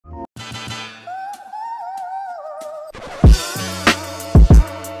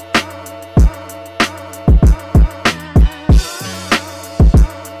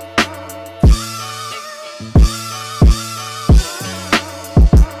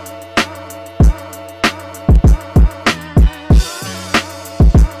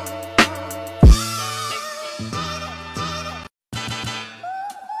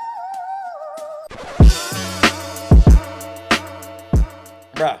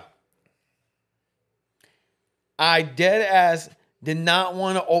I dead ass did not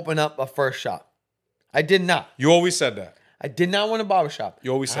want to open up a first shop. I did not. You always said that. I did not want a barbershop.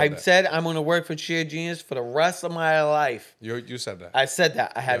 You always said I that. said I'm going to work for Sheer Genius for the rest of my life. You said that. I said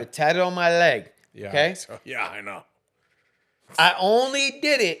that. I had it tatted on my leg. Yeah. Okay? So, yeah, I know. I only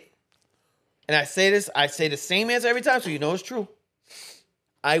did it, and I say the same answer every time, so you know it's true.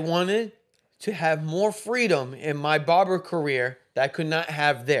 I wanted to have more freedom in my barber career that I could not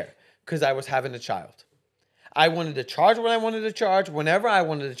have there because I was having a child. I wanted to charge when I wanted to charge, whenever I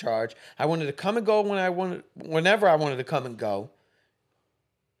wanted to charge. I wanted to come and go whenever I wanted to come and go.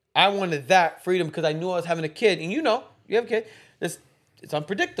 I wanted that freedom because I knew I was having a kid. And you know, you have a kid. It's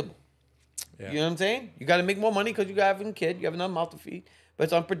unpredictable. Yeah. You know what I'm saying? You got to make more money because you got having a kid. You have another mouth to feed. But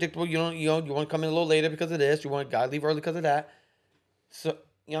it's unpredictable. You want to come in a little later because of this. You want to leave early because of that. So,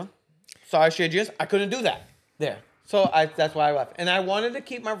 sorry, Sheer Genius. I couldn't do that there. So that's why I left. And I wanted to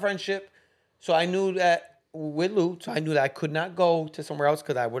keep my friendship. So I knew that with Lou, so I knew that I could not go to somewhere else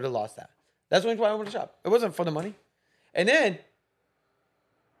because I would have lost that. That's the reason why I went to shop. It wasn't for the money. And then,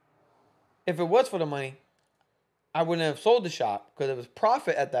 if it was for the money, I wouldn't have sold the shop because there was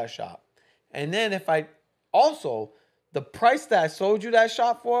profit at that shop. And then if I also, the price that I sold you that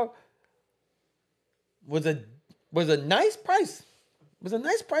shop for was a nice price. It was a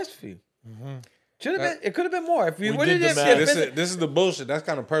nice price for you. Mm-hmm. Should have been. It could have been more if you would have. This is the bullshit. That's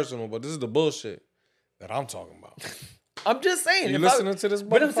kind of personal, but this is the bullshit that I'm talking about. I'm just saying. You listening to this?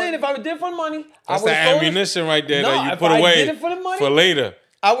 But I'm saying if I did for the money, that's the ammunition right there that you put away for later.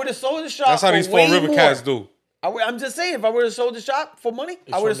 I would have sold the shop. That's how these Fall River cats do. I'm just saying, if I would have sold the shop for money,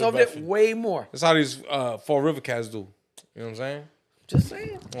 I would have sold it way more. That's how these Fall River cats do. You know what I'm saying? Just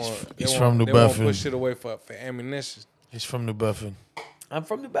saying. He's from New Bedford. They won't put shit away for ammunition. He's from New Bedford. I'm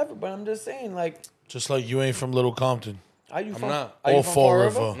from New Bedford, but I'm just saying, like. Just like you ain't from Little Compton. I'm not. Or Fall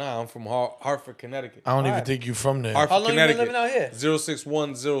River. Nah, I'm from Hartford, Connecticut. I don't even think you from there. Hartford, How long Connecticut, you been living out here?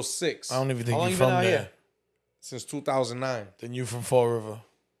 06106. I don't even think you from there. Here? Since 2009. Then you from Fall River.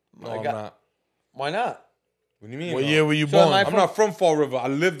 No, I'm not. Why not? What do you mean? What year were you born? I'm not from Fall River. I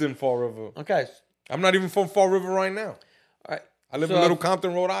lived in Fall River. Okay. I'm not even from Fall River right now. All right. I live in Little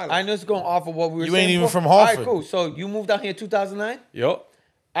Compton, Rhode Island. I know it's going off of what we were saying. You ain't even from All Hartford. right, cool. So you moved out here in 2009? Yup.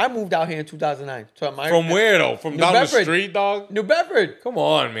 I moved out here in 2009. So from where though? From down the street, dog? New Bedford. Come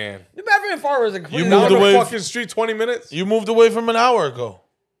on, man. New Bedford and Fall River is a completely You moved away the fucking street 20 minutes? You moved away from an hour ago.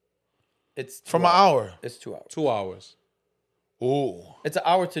 It's from an hour. It's 2 hours. 2 hours. Ooh. It's an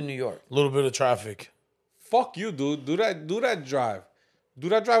hour to New York. A little bit of traffic. Fuck you, dude. Do that drive. Do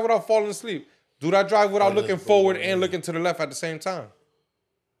that drive without falling asleep. Do that drive without looking forward and looking to the left at the same time.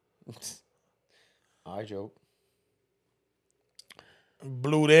 I joke.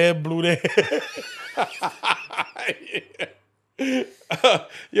 Blue there.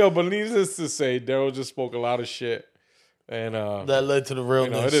 Yo, but needless to say, Daryl just spoke a lot of shit. And that led to the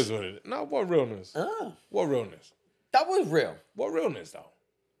realness. It is what it is. No, what realness? What realness? That was real. What realness, though?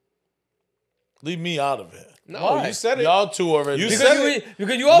 Leave me out of it. No, Why? you said it. Y'all two already.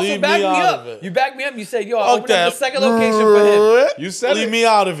 Because you also backed me up. You backed me up. You said, yo, I opened up the second location for him. You said Leave me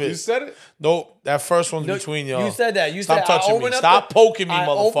out of it. You said it? Nope. That first one's between y'all. You said that. You Stop said touching me. Stop poking me,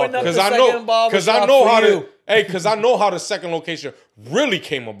 motherfucker. Because I know how to. Hey, because I know how the second location really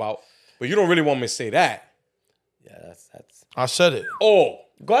came about. But you don't really want me to say that. Yeah, that's. I said it. Oh.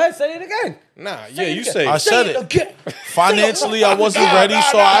 Go ahead, say it again. Nah, yeah, you say it. I said it. Again. Financially, I wasn't ready,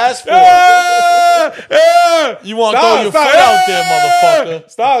 so I asked for it. You want to throw your foot out there,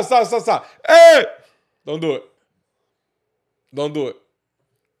 motherfucker. Stop. Hey! Don't do it. I'm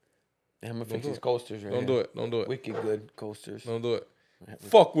going to fix these coasters right here. Don't do it. Wicked good coasters. Don't do it.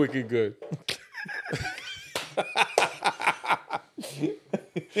 Fuck wicked good.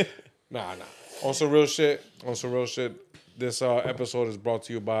 Nah. On some real shit. This episode is brought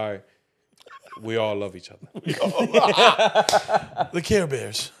to you by We All Love Each Other. The Care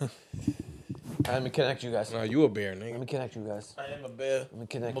Bears. Let me connect you guys. Nah, you a bear, nigga. Let me connect you guys. I am a bear. Let me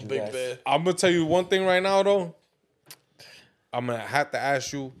connect you I'm a big guys. bear. I'm going to tell you one thing right now, though. I'm going to have to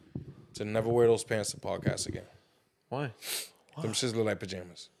ask you to never wear those pants to podcast again. Why? Them shits look like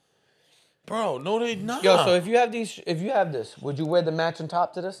pajamas. Bro, no, they not. Yo, so if you have this, would you wear the matching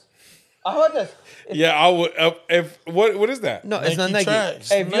top to this? How about this? Yeah, I would. What is that? No, it's not Nike. Tracks.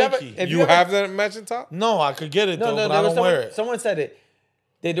 Hey, Nike. if you have that matching top? No, I could get it though, but I don't someone, wear it. Someone said it.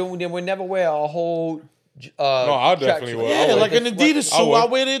 They would never wear a whole. No, I'll definitely wear. Yeah, like an Adidas suit. I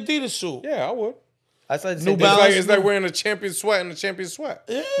wear the Adidas suit. Yeah, I would. That's like New Balance. It's like wearing a champion sweat and a champion sweat.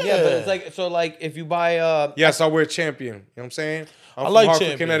 Yeah, but it's like like if you buy. Yes, I wear champion. You know what I'm saying? I'm from like Hartford,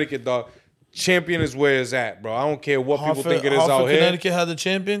 Champion. Connecticut, dog. Champion is where it's at, bro. I don't care what people think it is Hartford, out here. Connecticut had the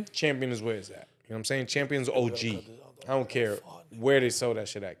champion. Champion is where it's at. You know what I'm saying? Champion's OG. I don't care where they sell that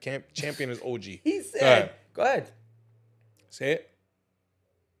shit at. Champion is OG. He said, go ahead. Say it.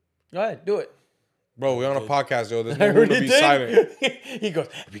 Go ahead. Do it. Bro, we're on a podcast, yo. There's no room to be silent. He goes,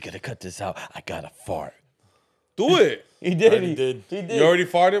 we got to cut this out. I got to fart. Do it. He did. He did. He did. You already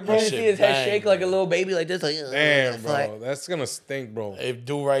farted, bro? You see his head shake like a little baby like this. Like, Damn, bro. like, That's going to stink, bro. Hey,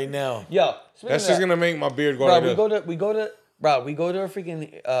 do right now. yo. That's just going to make my beard go Bro, like we this. go to a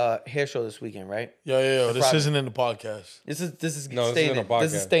freaking hair show this weekend, right? Yo. This isn't in the podcast. This is No, staying this is in in. the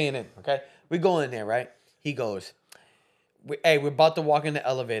This is podcast. staying in. Okay, we go in there, right? He goes, "Hey, we're about to walk in the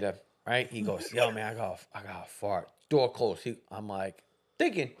elevator, right?" He goes, "Yo, man, I got a fart." Door closed. I'm like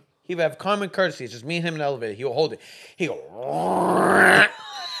thinking he would have common courtesy. It's just me and him in the elevator. He'll hold it. He go,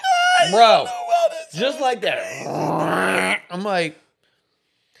 bro, just like that. I'm like,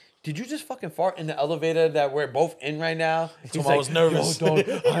 did you just fucking fart in the elevator that we're both in right now? He's I was nervous. Yo,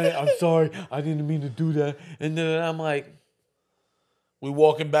 dog, I'm sorry. I didn't mean to do that. And then I'm like, We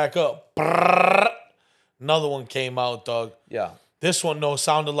walking back up. Another one came out, dog. yeah. This one, no,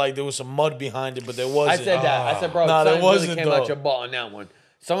 sounded like there was some mud behind it, but there wasn't. I said that. I said, bro, Nah, there something really wasn't, came out though. your butt on that one.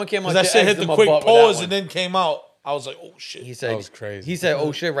 Someone came out That your shit hit the eczema quick butt with that pause one. and then came out. I was like, oh, shit. He said, That was crazy. He said,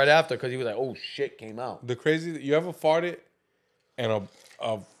 oh, shit, right after because he was like, oh, shit came out. The crazy, you ever farted and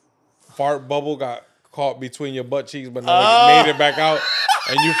a fart bubble got caught between your butt cheeks but never made it back out?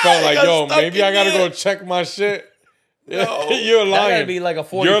 And you felt like, got yo, stuck maybe I in got to there. go check my shit. No. You're lying. gotta be like a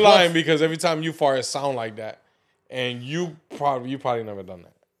 40 You're plus. lying because every time you fart, it sound like that. And you probably never done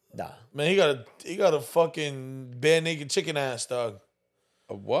that. Nah. Man, he got a fucking bare naked chicken ass, dog.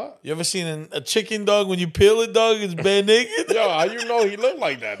 A what? You ever seen a chicken, dog, when you peel it, dog, it's bare naked? Yo, how you know he looked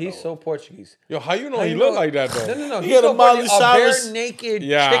like that, though? He's so Portuguese. Yo, how you know How he you looked know- like that, though? No. He He's got a so Miley Portuguese. Cyrus. Bare naked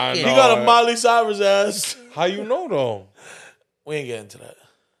Yeah, I chicken. He know. got a Miley Cyrus ass. How you know, though? We ain't getting to that.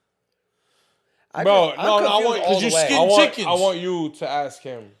 Bro, I'm no, I confused want all you the way. skin- chickens. I want you to ask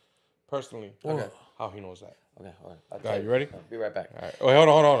him personally Okay. how he knows that. Okay, all right. I'll All tell right, you ready? I'll be right back. All right. Wait,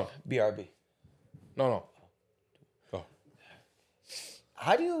 hold on. BRB. No. Go.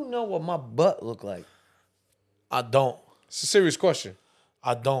 How do you know what my butt look like? I don't. It's a serious question.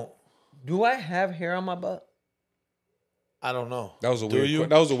 I don't. Do I have hair on my butt? I don't know. That was a Do weird. you?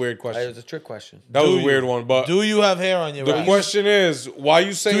 That was a weird It question. was a trick question. That was Do a you? weird one. But Do you have hair on your the ass? question is, why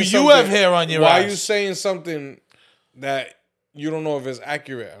you saying? Do you something- have hair on your Why ass? you saying something that you don't know if it's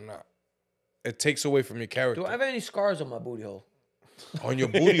accurate or not? It takes away from your character. Do I have any scars on my booty hole? On your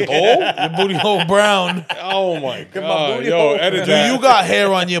booty hole? Your booty hole brown. Oh my my god! booty Yo, hole. edit Do that. you got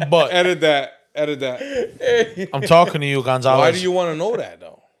hair on your butt? Edit that. I'm talking to you, Gonzalez. Why do you want to know that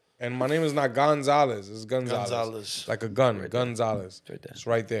though? And my name is not Gonzalez. It's Gonzalez. Gonzalez. Like a gun. Gonzalez. right there. It's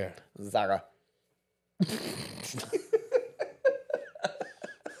right there. Zara.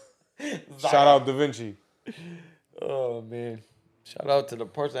 Shout out Da Vinci. Oh man! Shout out to the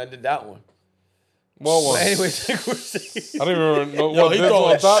person that did that one. What one? But anyways, like we're saying, I don't even know Yo, what he this throwing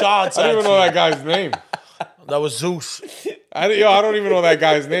one thought. shots I don't at even know you. that guy's name. That was Zeus. I don't even know that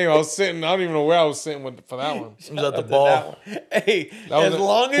guy's name. I don't even know where I was sitting for that one. He was at the that ball. one. Hey, was as it.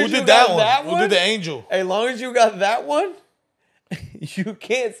 long as Who you did got that one? Who did the angel? As long as you got that one, you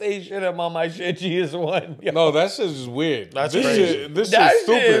can't say shit about my shit. GS1. Yo. No, that shit's just weird. That's this crazy. shit. This that shit's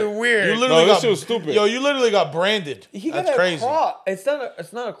shit stupid. is weird. You literally this got shit was stupid. Yo, you literally got branded. He got That's a crazy. cross. It's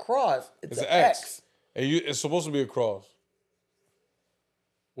not a cross. It's It's an an X. X. And it's supposed to be a cross.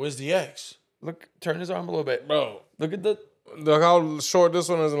 Where's the X? Look, turn his arm a little bit. Bro, Look at the. look how short this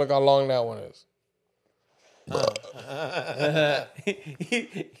one is and look how long that one is.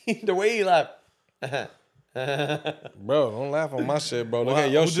 The way he laughed. Bro, don't laugh on my shit, bro. Look at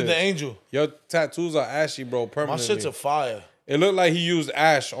your Who shit. did the angel? Your tattoos are ashy, bro, My permanently. shit's a fire. It looked like he used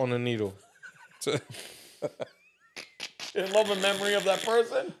ash on the needle. In love and memory of that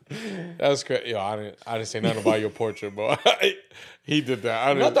person. That's crazy. Yo, I didn't say nothing about your portrait, bro. He did that.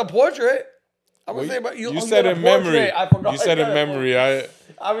 I Not didn't. the portrait. I was Well, saying about you. You oh, said yeah, in the portrait. memory. I forgot. You said in memory.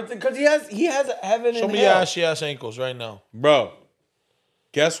 I was because he has heaven Show and me your hell. ashy ass ankles right now. bro.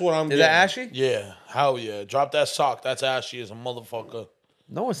 Guess what I'm Is getting? that ashy? Yeah, hell yeah. Drop that sock. That's ashy as a motherfucker.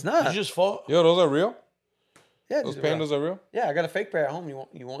 No, it's not. You just fought. Yo, those are real? yeah, Those these are real. pandas are real? Yeah, I got a fake pair at home. You want?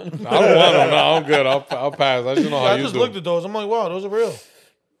 I don't want them. No, I'm good. I'll pass. I just know how I you just do. looked at those. I'm like, wow, those are real.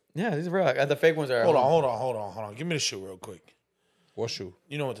 Yeah, these are real. I got the fake ones are. At Hold home. on. Give me the shoe real quick. What shoe?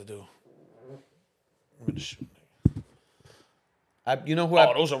 You know what to do. Give me the shoe. You know who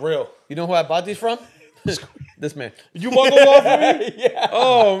Oh, those are real. you know who I bought these from? This man. You bought those off of me? Yeah.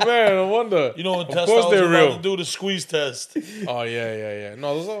 Oh man, no wonder. You know what Of test course I was they're about real. to do? The squeeze test. Oh yeah.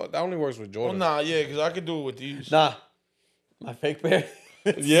 No, that only works with Well, Jordan. nah, yeah, because I could do it with these. Nah, my fake pair.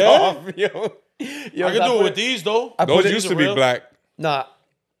 It's Yeah? off, yo. Yo, I can do it with these though. Those used to be real. black. Nah,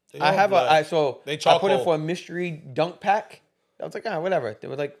 They I are have black. I They put it charcoal. for a mystery dunk pack. I was like, whatever. They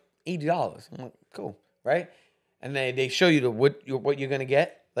were like $80. I'm like, cool, right? And they show you what you're gonna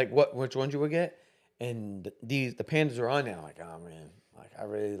get, like which ones you would get, and the pandas are on there. I'm like, oh man, like I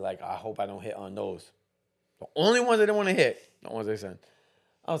really like. I hope I don't hit on those. The only ones I didn't want to hit, the ones they sent.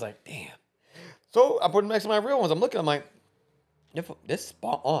 I was like, damn. So I put them next to my real ones. I'm looking. I'm like, this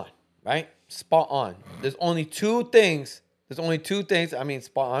spot on, right? Spot on. There's only two things. I mean,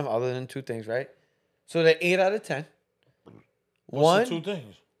 spot on, other than two things, right? So they're 8 out of 10. What's the two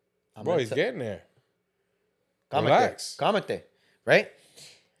things? Bro, he's getting there. Relax. Commente, right?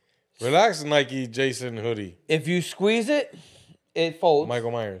 Relax, Nike Jason hoodie. If you squeeze it, it folds.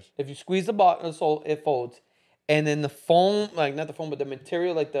 Michael Myers. If you squeeze the bottom of the sole, it folds. And then the foam, like not the foam, but the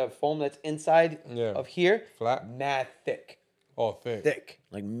material, like the foam that's inside of here, flat, mad thick. Oh, thick. Thick,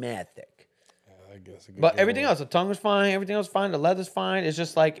 like mad thick. Yeah, I guess. But everything else, the tongue was fine. Everything else fine. The leather's fine. It's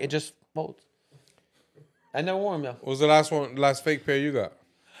just like it just folds. I never wore them though. What was the last fake pair you got?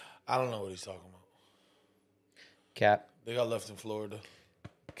 I don't know what he's talking about. Cap. They got left in Florida.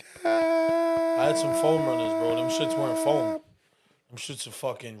 I had some foam runners, bro. Them shits weren't foam. Them shits are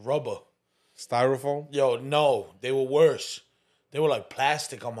fucking rubber. Styrofoam? Yo, no. They were worse. They were like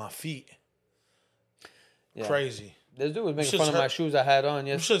plastic on my feet. Yeah. Crazy. This dude was making fun of my shoes I had on.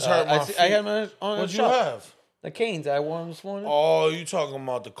 Yes, shits hurt my feet. I had them on. What'd you have? The Canes. I wore them this morning. Oh, you talking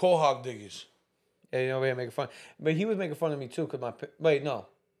about the Quahog diggers? Yeah, you know, we making fun. But he was making fun of me too, cause wait, no.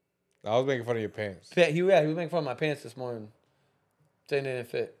 I was making fun of your pants. He was making fun of my pants this morning, saying they didn't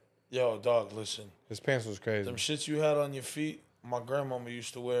fit. Yo, dog, listen. His pants was crazy. Them shits you had on your feet, my grandmama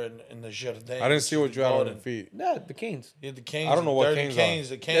used to wear in the jardin. I didn't see what you had on your feet. Yeah, the Canes. He had the canes. I don't know what canes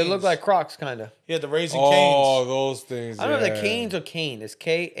canes are. are. The canes. They look like Crocs, kind of. He had the Raisin Oh, Canes. those things. I don't know if the Canes or Cane. It's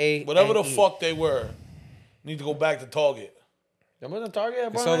K-A. Whatever the fuck they were. Need to go back to Target. Them was on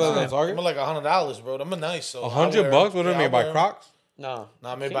Target. You saw those on Target? Them are like $100, bro. Them are nice. So $100? What are they made by Crocs? No.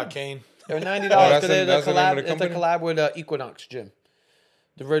 Nah, made by Kane. They're $90 that's because that's the name of the it's a company? collab with Equinox Gym.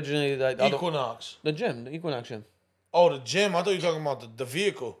 Originally, the Equinox. the Equinox Gym. Oh, the gym. I thought you were talking about the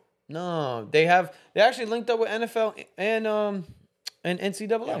vehicle. No, they actually linked up with NFL and NCAA.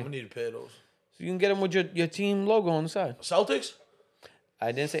 Yeah, I'm gonna need a pair of those. So you can get them with your team logo on the side. Celtics?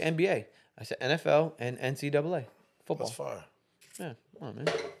 I didn't say NBA. I said NFL and NCAA football. That's fire. Yeah, come on, man.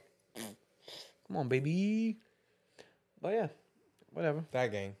 Come on, baby. But yeah, whatever. That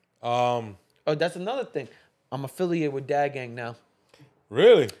gang. Oh, that's another thing. I'm affiliated with Dad Gang now.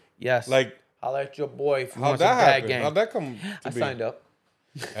 Really? Yes. Like, I'll let your boy if you how'd want some that Dad happen? Gang. How'd that come to I be? signed up.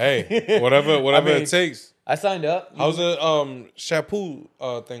 Hey, whatever I mean, it takes. I signed up. How's the shampoo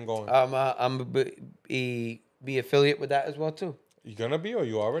thing going? I'm be affiliate with that as well too. You gonna be or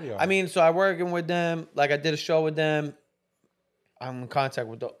you already are? I mean, so I'm working with them. Like I did a show with them. I'm in contact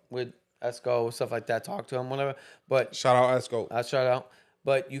with Esco, stuff like that. Talk to him, whatever. But shout out Esco. I shout out.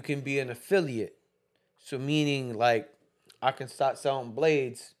 But you can be an affiliate. So meaning like I can start selling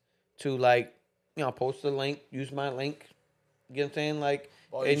blades to like, you know, post a link, use my link. You get what I'm saying? Like,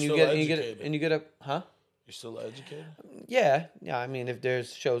 Oh, and you get a huh? You're still educated? Yeah. I mean, if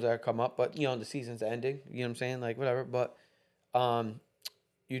there's shows that come up, but you know, the season's ending. You know what I'm saying? Like whatever. But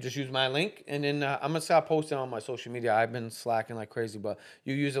you just use my link, and then I'm gonna start posting on my social media. I've been slacking like crazy, but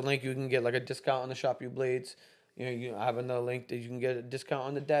you use a link, you can get like a discount on the Shop You Blades. You know, you have another link that you can get a discount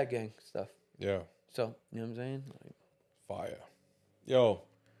on the Dad Gang stuff. Yeah. So you know what I'm saying? Like, Fire. Yo.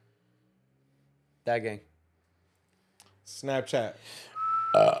 Dad Gang. Snapchat.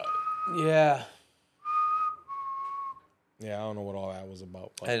 Yeah. Yeah, I don't know what all that was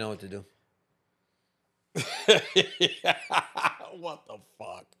about. I didn't know what to do. What the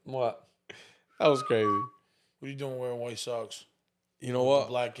fuck? What? That was crazy. What are you doing wearing white socks? You know what?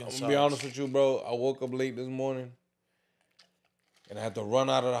 black I'm inside. gonna be honest with you, bro. I woke up late this morning, and I had to run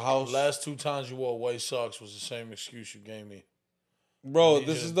out of the house. Last 2 times you wore white socks was the same excuse you gave me. Bro,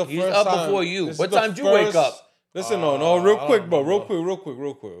 this is the He's first up time. before you. This What is the time did you wake up? Listen, no, real I quick, don't bro. know.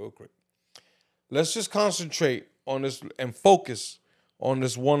 Real quick. Let's just concentrate on this and focus on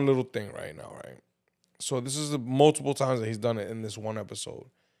this one little thing right now, right? So this is the multiple times that he's done it in this one episode.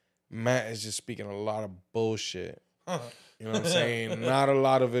 Matt is just speaking a lot of bullshit. You know what I'm saying? Not a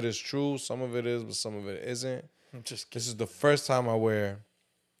lot of it is true. Some of it is, but some of it isn't. I'm just This is the first time I wear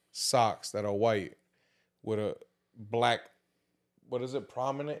socks that are white with a black, what is it,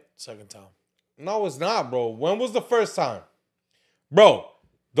 prominent? second time. No, it's not, bro. When was the first time? Bro,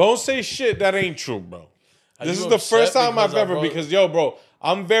 don't say shit that ain't true, bro. This is the first time I've ever, because, yo, bro,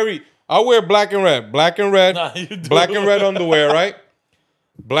 I wear black and red. Black and red. Nah, you do. Black and red underwear, right?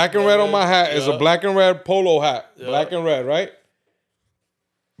 Black and red on my hat is a Yeah. black and red polo hat. Yeah. Black and red, right?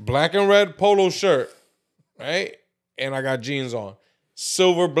 Black and red polo shirt, right? And I got jeans on.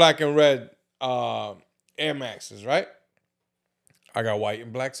 Silver, black, and red Air Maxes, right? I got white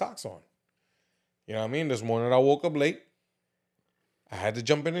and black socks on. You know what I mean? This morning I woke up late. I had to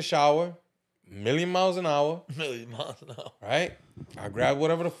jump in the shower, million miles an hour, Million miles an hour. right? I grabbed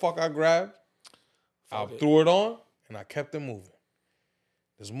whatever the fuck I grabbed. I threw it on, and I kept it moving.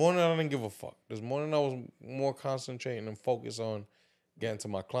 This morning, I didn't give a fuck. This morning, I was more concentrating and focused on getting to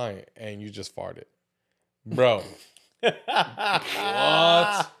my client, and you just farted. Bro. What?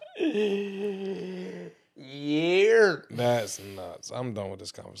 Yeah. That's nuts. I'm done with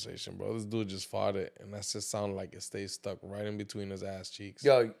this conversation, bro. This dude just farted, and that just sounded like it stays stuck right in between his ass cheeks.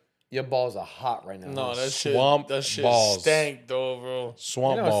 Yo, your balls are hot right now. No, that Swamp shit balls. stank though, bro.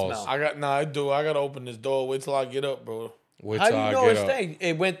 Swamp You know it balls. smells. I do. I gotta open this door. Wait till I get up, bro. Wait How till do I you know get it up. stank?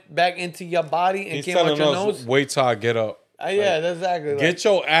 It went back into your body and He's came out telling your us, nose? wait till I get up. Yeah, that's exactly. Get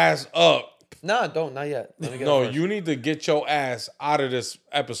your ass up. Nah, don't. Not yet. Let me get No, it first. you need to get your ass out of this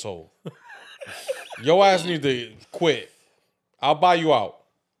episode. Your ass need to quit. I'll buy you out.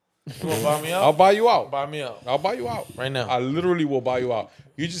 You gonna buy me I'll out? buy you out. Buy me out I'll buy you out. right now. I literally will buy you out.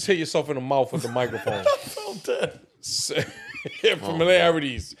 You just hit yourself in the mouth with the microphone. I'm dead.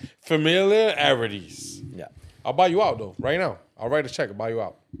 Familiarities. Familiarities. Yeah. I'll buy you out, though, right now. I'll write a check. I'll buy you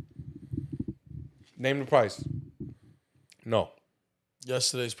out. Name the price. No.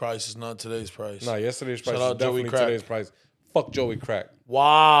 Yesterday's price is not today's price. No, yesterday's price Shout is out Joey definitely Crack. today's price. Fuck Joey Crack.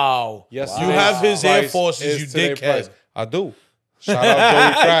 Wow. Yesterday's You have his Air price Forces, is you today's dickhead. price. I do. Shout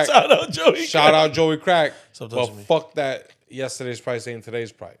out Joey Crack. Shout out Joey. Shout out Joey Crack. Stop But touching me. fuck that yesterday's price ain't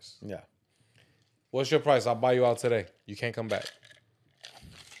today's price. Yeah. What's your price? I'll buy you out today. You can't come back.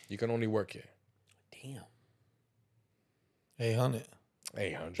 You can only work here. Damn. 800.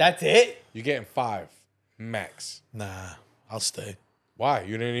 800. That's it? You're getting 5 max. Nah, I'll stay. Why?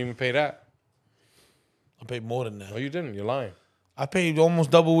 You didn't even pay that? I paid more than No, that. you didn't. You're lying. I paid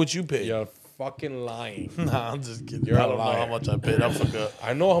almost double what you paid. You're fucking lying. Nah, I'm just kidding. You're I a don't know liar. how much I paid. I forgot.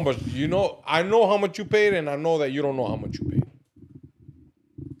 I know how much I know how much you paid, and I know that you don't know how much you paid.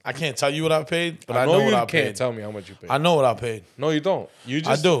 I can't tell you what I paid, but I know know you what I can't paid. tell me how much you paid. I know what I paid. No, you don't. You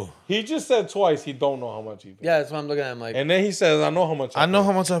just do. He just said twice he don't know how much he paid. Yeah, that's what I'm looking at. I'm like, And then he says, I know how much I know paid.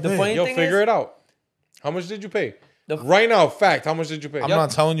 how much I paid. funny Yo, thing figure is- it out. How much did you pay? The- Right now, fact, how much did you pay? I'm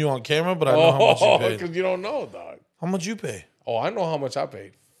not telling you on camera, but I know how much you paid. because you don't know, dog. How much you pay? Oh, I know how much I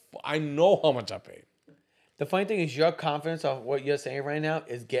paid. I know how much I paid. the funny thing is your confidence of what you're saying right now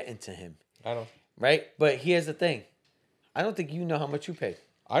is getting to him, I know. right? But here's the thing. I don't think you know how much you paid.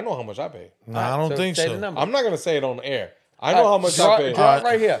 I know how much I paid. Nah, I don't think say so. the number. I'm not gonna say it on air. I know how much draw, I paid. Draw it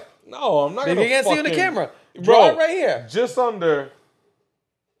right here. No, I'm not If gonna. you can't see on the fucking- camera, Bro, draw it right here. Just under.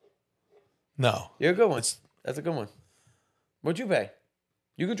 No. You're a good one. That's a good one. What'd you pay?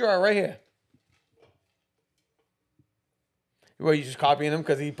 You can draw it right here. Well, you just copying him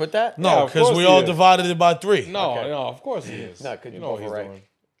because he put that? Yeah, No, of because course we he all is. divided it by 3. No, Okay. no, of course he is. No, 'cause you you know both what he's are right. doing.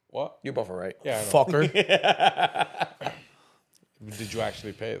 What? You both are right. Yeah, I know. Fucker. Did you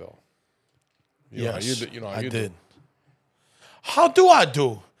actually pay though? You Yes, know, I you did. How do I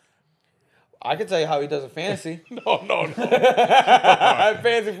do? I can tell you how he does a fantasy. No, no, no.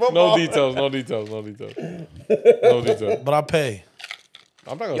 fantasy football. No details, no details, no details. No details. But I pay.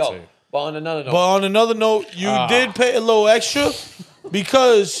 I'm not gonna Yo, say. but on another note, But on another note, you did pay a little extra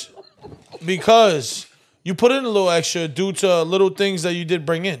because you put in a little extra due to little things that you did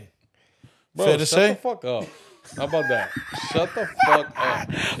bring in. Bro, Fair to shut say? the fuck up. How about that? Shut the fuck up.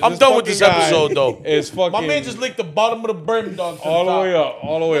 I'm done with this fucking guy episode, though. Is fucking My man just licked the bottom of the brim, dog. to all the top. way up,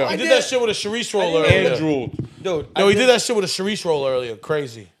 all the way He up. did that shit with a Charisse roll didn't earlier. And drooled. dude, Yo, he did that shit with a Charisse roll earlier.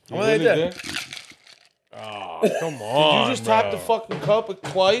 Crazy. What I did? Oh, come on. You just tapped the bro. fucking cup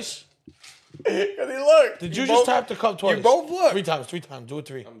twice. Because he looked. Did you just tap the cup twice? You both looked. 3 times. Do it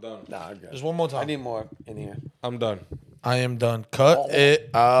 3. I'm done. Nah, I'm good. Just one more I time. need more in here. I'm done. I am done. Cut it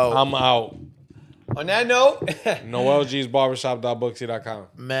out. I'm out. On that note, NoelG'sBarbershop.booksy.com.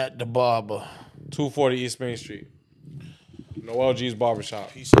 Matt the Barber. 240 East Main Street. Noel G's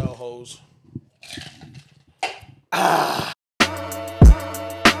Barbershop. Peace out, hoes.